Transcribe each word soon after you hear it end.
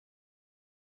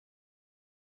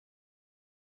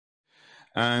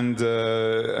And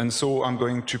so I'm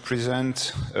going to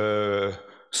present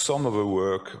some of the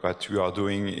work that we are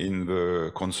doing in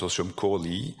the consortium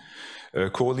CORLI.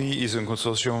 CORLI is a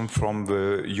consortium from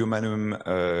the Humanum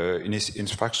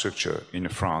infrastructure in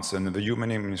France. And the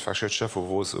Humanum infrastructure, for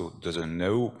those who doesn't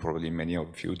know, probably many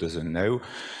of you doesn't know,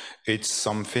 it's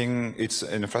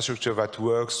an infrastructure that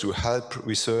works to help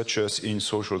researchers in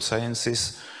social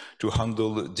sciences to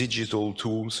handle digital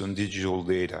tools and digital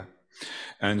data.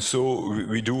 And so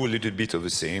we do a little bit of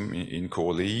the same in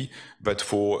CORLI, but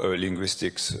for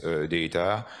linguistics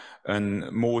data.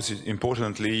 And most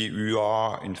importantly, we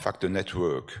are in fact a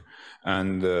network.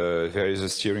 And there is a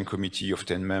steering committee of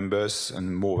 10 members,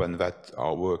 and more than that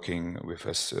are working with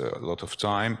us a lot of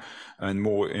time. And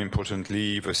more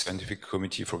importantly, the scientific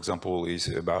committee, for example, is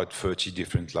about 30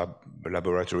 different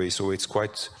laboratories, so it's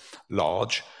quite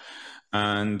large.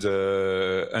 And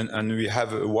we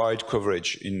have a wide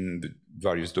coverage in the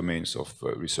various domains of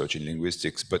research in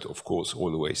linguistics, but of course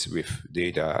always with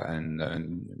data and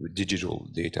with digital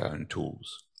data and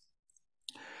tools.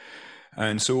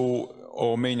 And so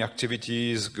our main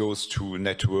activities goes to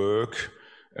network,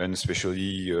 and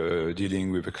especially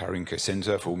dealing with the CLARIN Case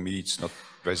Center. For me,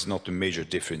 there's not a major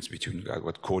difference between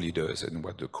what CORLI does and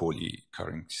what the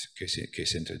CLARIN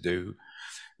Case Center do.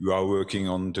 We are working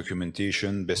on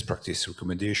documentation, best practice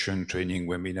recommendation, training,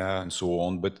 webinar, and so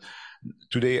on. But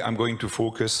today I'm going to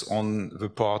focus on the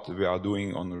part we are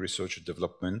doing on research and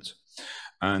development,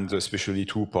 and especially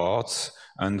two parts.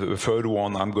 And the third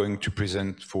one I'm going to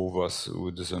present for us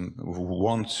who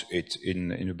want it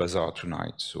in a bazaar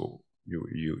tonight. So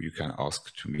you can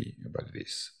ask to me about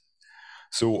this.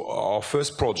 So our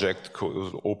first project,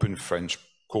 called Open French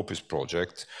Corpus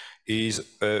Project, is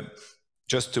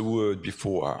just a word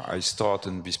before I start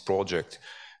on this project.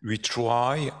 We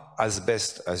try as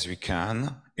best as we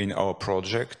can in our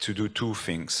project to do two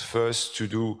things. First,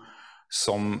 to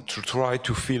try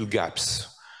to fill gaps.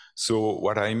 So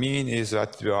what I mean is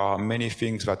that there are many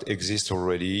things that exist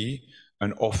already,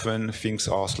 and often things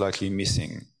are slightly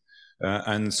missing.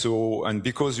 And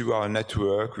because you are a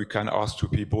network, we can ask to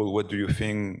people, what do you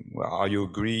think? Are you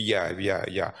agree?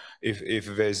 Yeah. If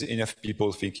there's enough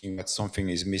people thinking that something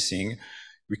is missing,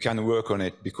 we can work on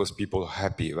it because people are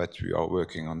happy that we are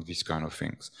working on these kind of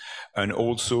things. And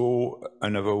also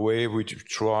another way we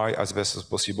try as best as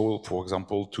possible, for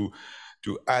example,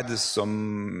 to add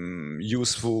some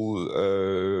useful,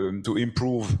 to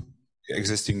improve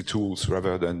existing tools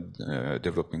rather than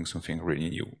developing something really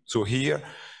new. So here,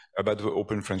 about the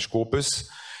Open French Corpus,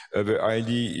 the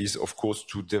idea is, of course,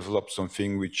 to develop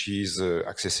something which is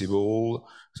accessible,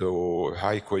 so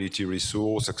high quality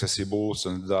resource, accessible,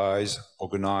 standardized,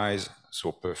 organized,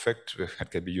 so perfect, that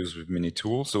can be used with many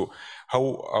tools. So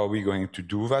how are we going to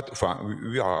do that?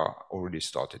 We are already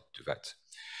started to that.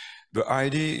 The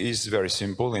idea is very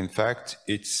simple. In fact,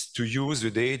 it's to use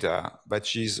the data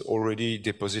that is already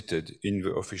deposited in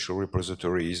the official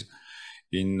repositories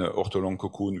in Ortolan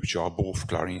Cocoon, which are both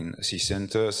CLARIN C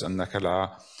centers, and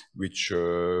Nakala, which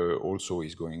also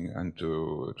is going and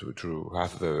to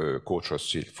have the core trust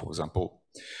seal, for example.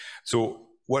 So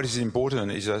what is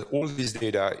important is that all this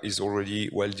data is already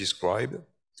well described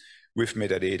with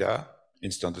metadata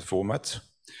in standard format,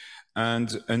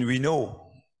 and we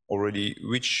know already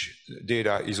which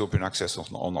data is open access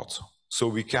or not. So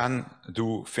we can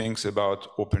do things about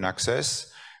open access.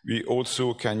 We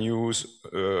also can use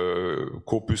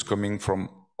corpus coming from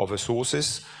other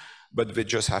sources, but they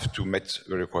just have to meet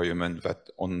the requirement that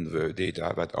on the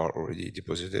data that are already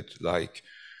deposited, like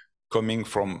coming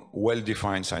from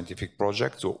well-defined scientific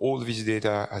projects. So all this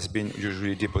data has been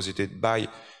usually deposited by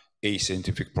a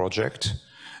scientific project,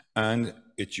 and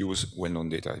it uses well-known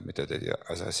data, metadata,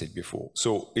 as I said before.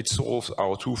 So it solves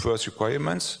our two first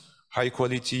requirements: high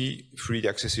quality, freely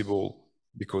accessible,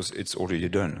 because it's already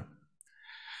done.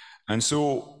 And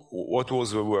so what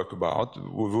was the work about? The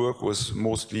work was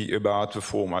mostly about the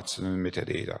formats and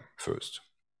metadata first.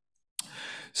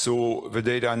 So the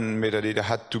data and metadata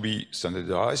had to be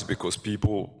standardized because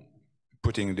people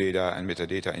putting data and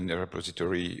metadata in the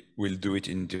repository will do it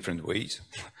in different ways.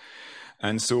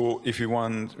 And so if we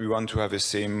want to have the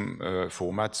same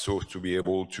format, so to be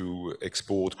able to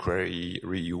export, query,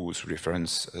 reuse,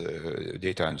 reference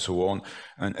data and so on,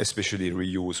 and especially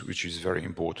reuse, which is very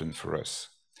important for us.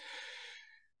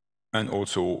 And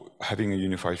also having a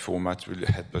unified format will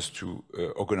help us to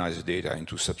organize the data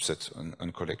into subsets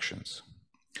and collections.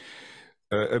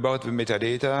 About the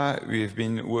metadata, we've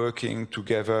been working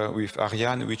together with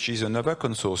Ariane, which is another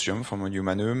consortium from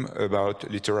Humanum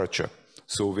about literature.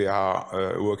 So they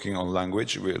are working on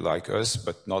language like us,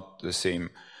 but not the same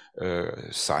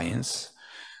science.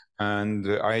 And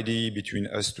the idea between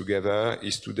us together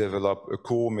is to develop a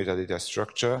core metadata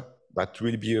structure that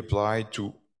will be applied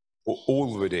to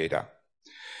all the data.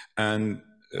 And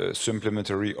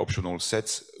supplementary optional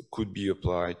sets could be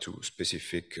applied to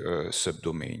specific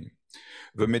subdomain.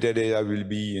 The metadata will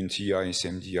be in TI and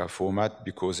SMDR format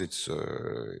because it's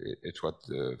what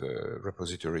the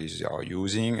repositories are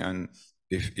using, and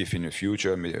if in the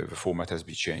future the format has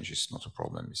been changed, it's not a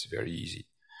problem, it's very easy.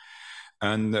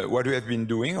 And what we have been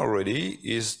doing already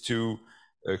is to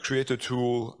create a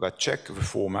tool that check the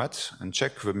format and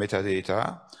check the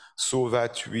metadata so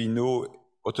that we know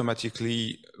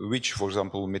automatically which, for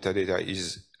example, metadata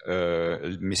is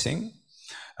missing.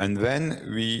 And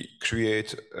then we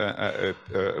create a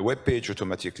web page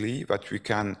automatically that we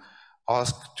can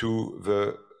ask to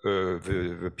the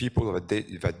people that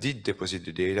did deposit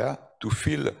the data to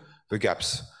fill the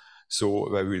gaps. So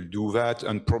they will do that,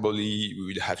 and probably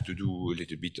we will have to do a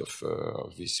little bit of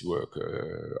this work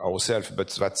ourselves, but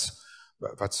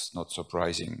that's not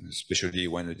surprising, especially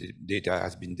when the data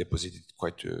has been deposited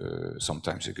quite some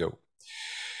time ago.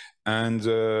 And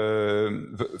for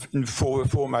the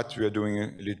format, we are doing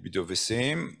a little bit of the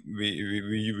same.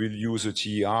 We will use a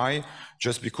TI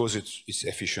just because it's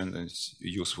efficient and it's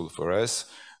useful for us.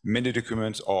 Many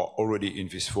documents are already in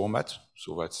this format,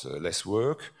 so that's less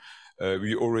work.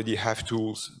 We already have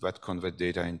tools that convert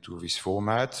data into this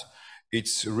format.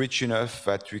 It's rich enough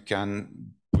that we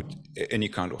can put any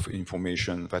kind of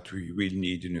information that we will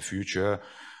need in the future.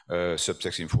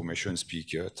 Subtext information,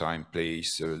 speaker, time,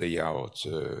 place, layout,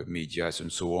 medias,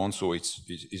 and so on. So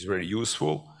it's very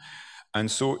useful.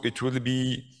 And so it will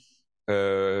be,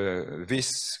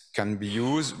 this can be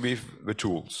used with the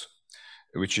tools,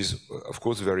 which is, of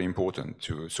course, very important.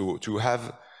 To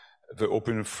have the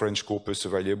open French corpus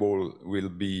available will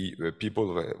be,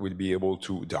 people will be able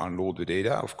to download the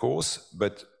data, of course,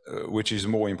 but which is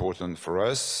more important for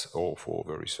us or for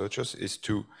the researchers is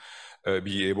to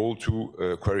be able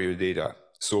to query the data.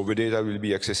 So the data will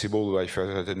be accessible by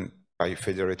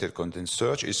federated content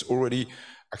search. It's already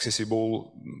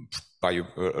accessible by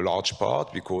a large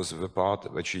part because the part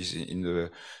which is in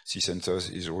the C centers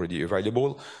is already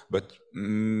available, but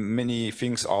many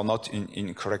things are not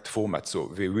in correct format. So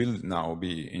they will now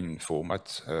be in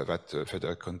format that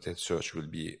federated content search will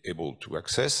be able to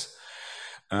access.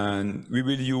 And we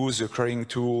will use the querying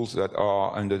tools that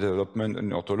are under development and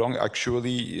not too long.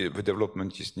 Actually, the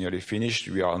development is nearly finished.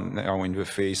 We are now in the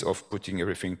phase of putting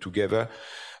everything together,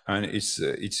 and it's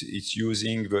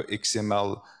using the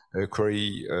XML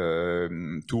query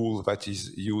tool that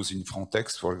is used in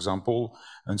Frontex, for example.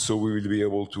 And so we will be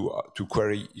able to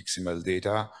query XML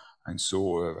data, and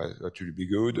so that will be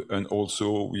good. And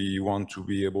also we want to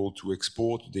be able to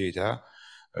export data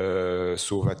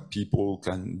so that people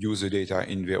can use the data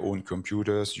in their own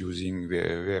computers using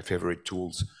their favorite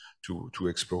tools to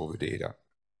explore the data.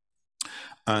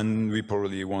 And we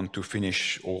probably want to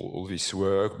finish all this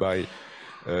work by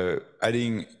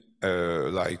adding,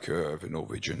 like the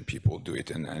Norwegian people do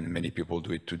it, and many people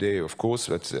do it today, of course,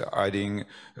 that's adding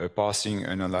parsing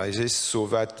analysis so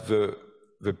that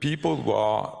the people who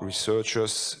are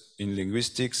researchers in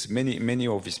linguistics, many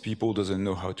of these people doesn't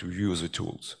know how to use the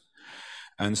tools.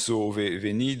 And so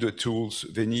they need the tools,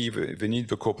 they need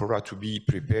the corpora to be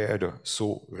prepared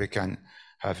so they can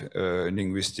have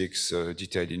linguistics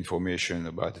detailed information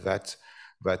about that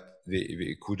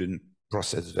they couldn't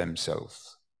process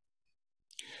themselves.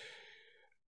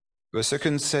 The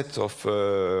second set of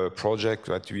project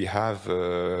that we have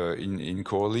in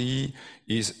CORLI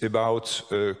is about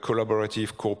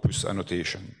collaborative corpus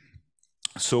annotation.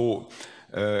 So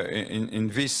in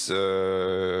this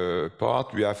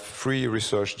part, we have 3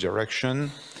 research directions,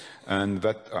 and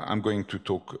that I'm going to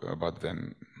talk about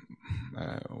them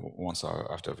once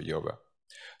after the other.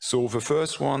 So the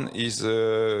first one is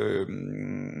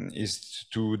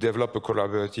to develop a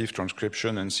collaborative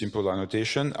transcription and simple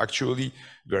annotation. Actually,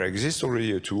 there exists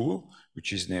already a tool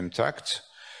which is named TACT,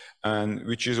 and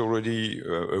which is already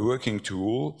a working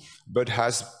tool, but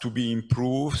has to be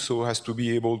improved, so has to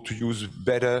be able to use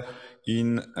better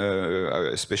in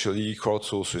especially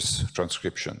crowdsourced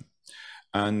transcription.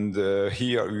 And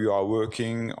here we are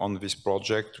working on this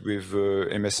project with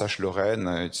MSH Lorraine.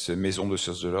 It's a Maison de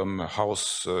Sciences de l'Homme,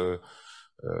 house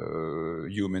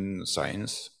human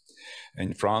science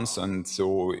in France. And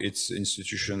so it's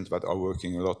institutions that are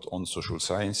working a lot on social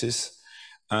sciences.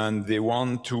 And they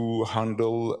want to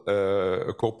handle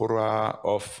a corpora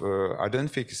of, I don't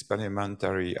think it's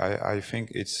parliamentary, I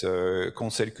think it's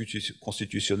Conseil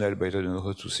constitutionnel, but I don't know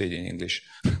how to say it in English.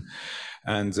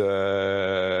 And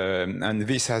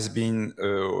this has been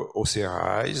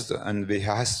OCRized, and it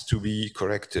has to be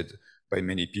corrected by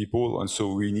many people, and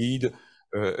so we need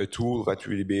a tool that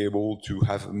will be able to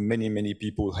have many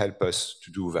people help us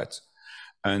to do that.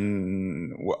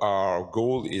 And our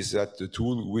goal is that the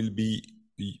tool will be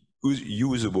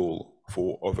usable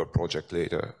for other projects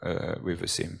later with the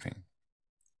same thing.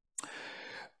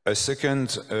 A second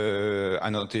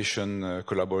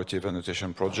collaborative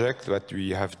annotation project that we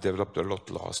have developed a lot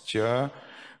last year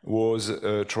was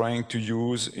trying to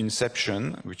use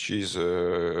Inception, which is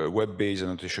a web-based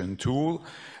annotation tool.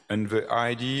 And the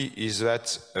idea is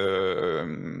that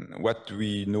what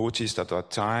we noticed at that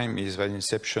time is that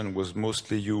Inception was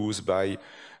mostly used by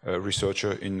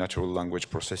researchers in natural language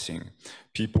processing.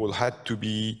 People had to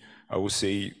be, I would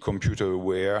say, computer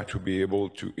aware to be able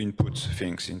to input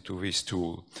things into this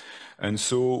tool. And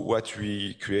so what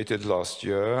we created last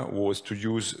year was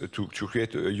to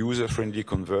create a user-friendly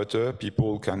converter.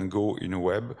 People can go in a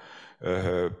web,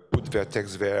 put their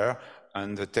text there,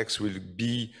 and the text will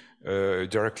be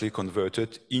directly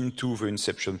converted into the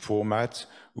Inception format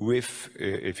with,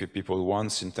 if people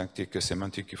want, syntactic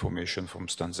semantic information from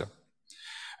Stanza.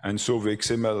 And so the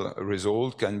XML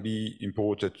result can be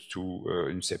imported to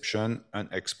Inception and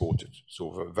exported.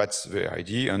 So that's the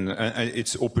idea, and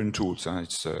it's open tools, and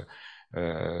it's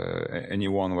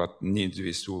anyone that needs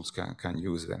these tools can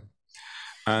use them.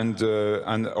 And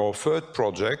our third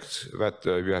project that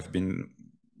we have been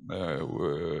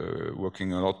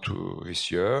working a lot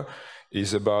this year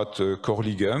is about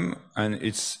CORLI gum, and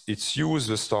its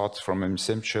use starts from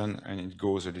Inception and it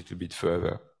goes a little bit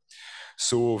further.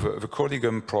 So the CORLI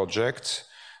gum project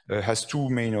has two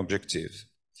main objectives.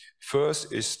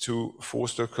 First is to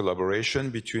foster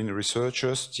collaboration between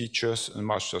researchers, teachers, and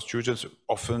master students.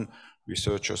 Often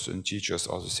researchers and teachers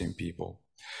are the same people.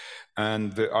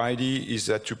 And the idea is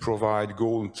that to provide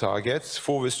goal targets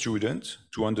for the student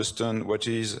to understand what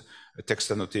is a text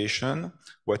annotation,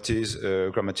 what is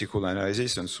grammatical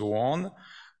analysis, and so on.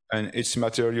 And it's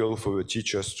material for the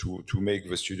teachers to make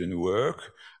the student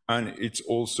work. And it's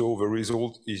also, the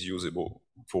result is usable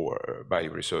by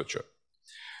researcher.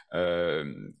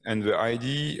 And the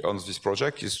idea on this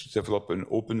project is to develop an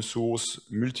open source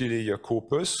multi-layer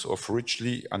corpus of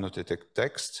richly annotated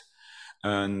text,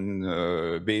 and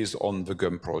based on the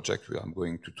GUM project, I'm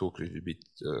going to talk a little bit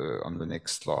on the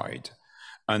next slide.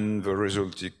 And the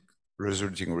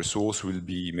resulting resource will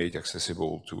be made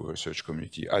accessible to the research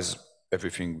community. As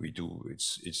everything we do,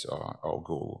 it's our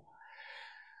goal.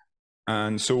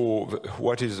 And so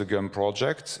what is the GUM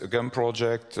project? A GUM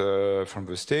project from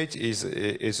the state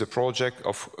is a project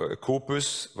of a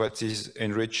corpus that is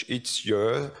enriched each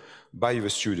year by the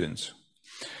students.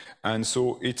 And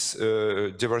so it's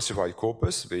a diversified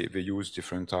corpus. They use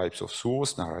different types of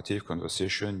source, narrative,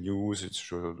 conversation, news,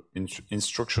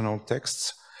 instructional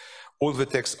texts. All the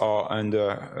texts are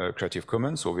under Creative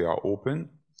Commons, so they are open.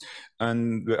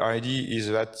 And the idea is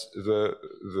that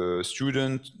the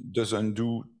student doesn't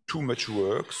do too much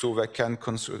work, so they can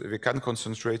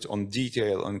concentrate on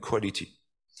detail and quality.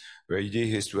 The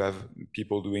idea is to have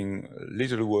people doing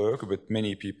little work, but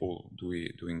many people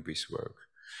doing this work.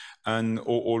 And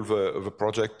all the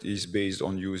project is based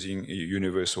on using a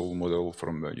universal model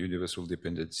from a universal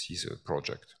dependencies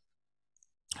project,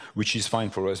 which is fine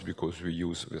for us because we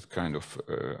use that kind of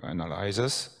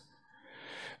analyzers.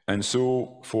 And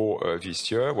so for this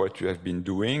year, what we have been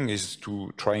doing is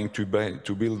trying to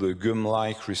build a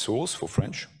GUM-like resource for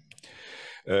French,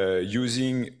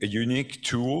 using a unique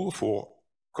tool for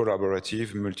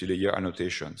collaborative multi-layer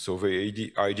annotation. So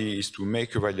the idea is to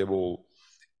make available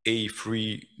a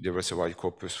free diversified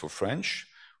corpus for French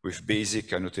with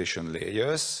basic annotation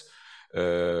layers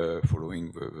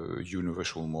following the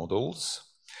universal models,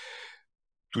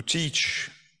 to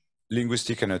teach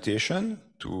linguistic annotation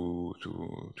to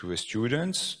the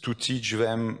students, to teach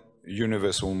them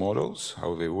universal models,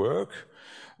 how they work,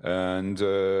 and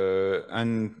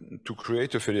to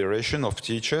create a federation of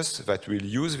teachers that will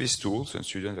use these tools and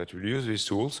students that will use these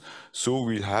tools. So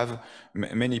we'll have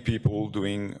many people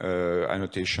doing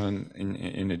annotation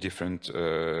in a different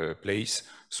place,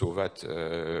 so that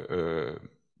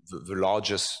the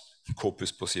largest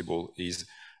corpus possible is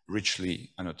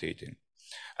richly annotated.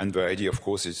 And the idea, of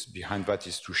course, is behind that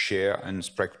is to share and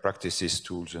spread practices,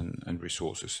 tools, and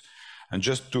resources. And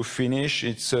just to finish,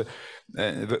 it's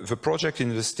the project in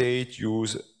the state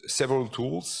use several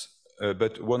tools,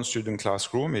 but one student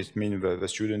classroom. It means that the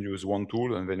student use one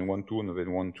tool, and then one tool, and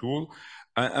then one tool.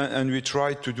 And we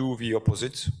try to do the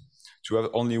opposite, to have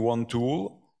only one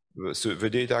tool. So the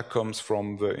data comes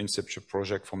from the Inception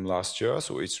project from last year,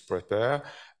 so it's prepared,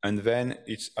 and then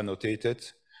it's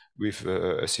annotated with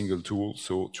a single tool,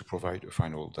 so to provide a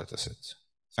final data set.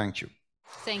 Thank you.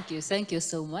 Thank you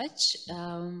so much.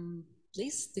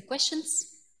 please, the questions.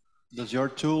 Does your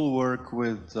tool work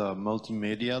with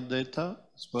multimedia data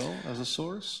as well as a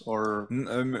source, or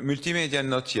multimedia?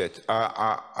 Not yet.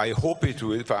 I hope it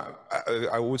will.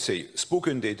 I would say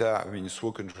spoken data, I mean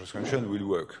spoken transcription will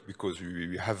work because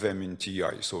we have them in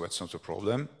TI, so that's not a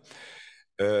problem.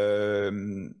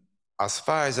 As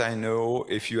far as I know,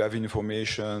 if you have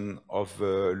information of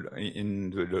in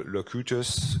the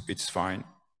locutors, it's fine.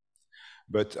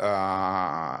 But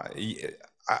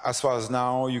as far as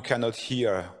now, you cannot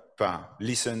hear,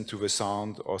 listen to the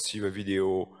sound or see the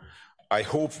video. I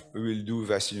hope we will do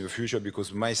that in the future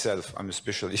because myself, I'm a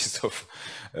specialist of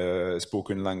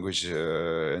spoken language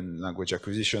and language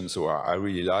acquisition, so I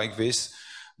really like this.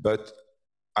 But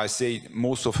I say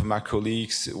most of my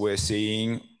colleagues were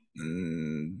saying,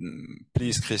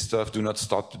 please, Christophe, do not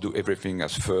start to do everything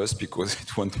at first because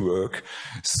it won't work.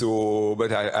 So,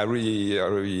 but I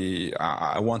really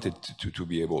wanted to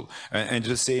be able, and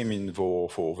the same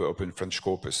for the Open French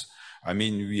Corpus. I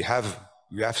mean, we have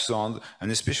sound,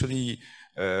 and especially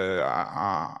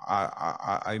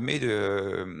I made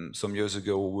some years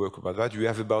ago work about that. We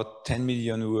have about 10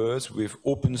 million words with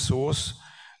open source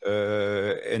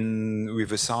and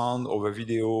with a sound or a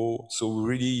video. So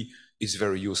really, it's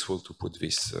very useful to put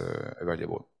this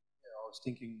available. Yeah, I was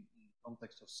thinking in the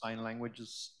context of sign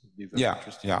languages, it would be very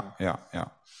interesting. Yeah.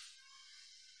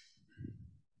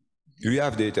 We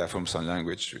have data from sign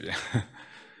language, really.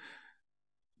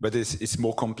 But it's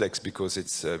more complex because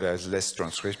there's less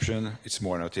transcription, it's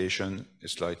more annotation,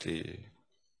 it's slightly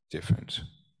different.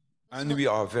 And we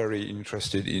are very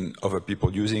interested in other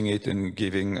people using it and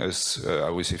giving us, I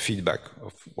would say, feedback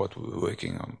of what we're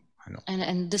working on.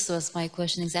 And this was my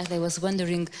question exactly. I was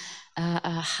wondering,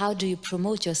 how do you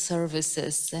promote your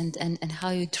services and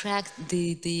how you track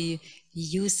the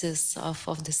uses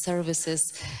of the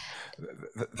services?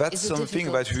 That's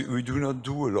something that we do not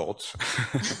do a lot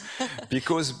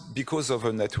because of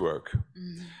a network.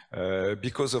 Mm-hmm.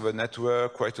 Because of a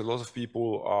network, quite a lot of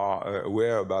people are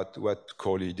aware about what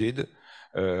CORLI did.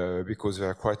 Because there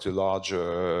are quite a large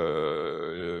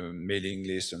mailing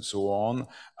list and so on,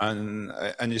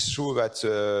 and it's true that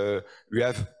we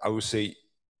have, I would say,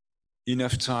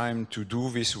 enough time to do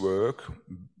this work,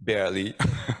 barely,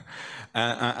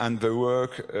 and the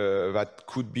work that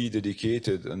could be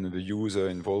dedicated and the user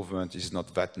involvement is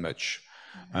not that much,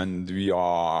 and we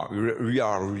are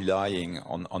relying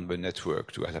on the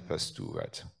network to help us do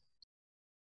that.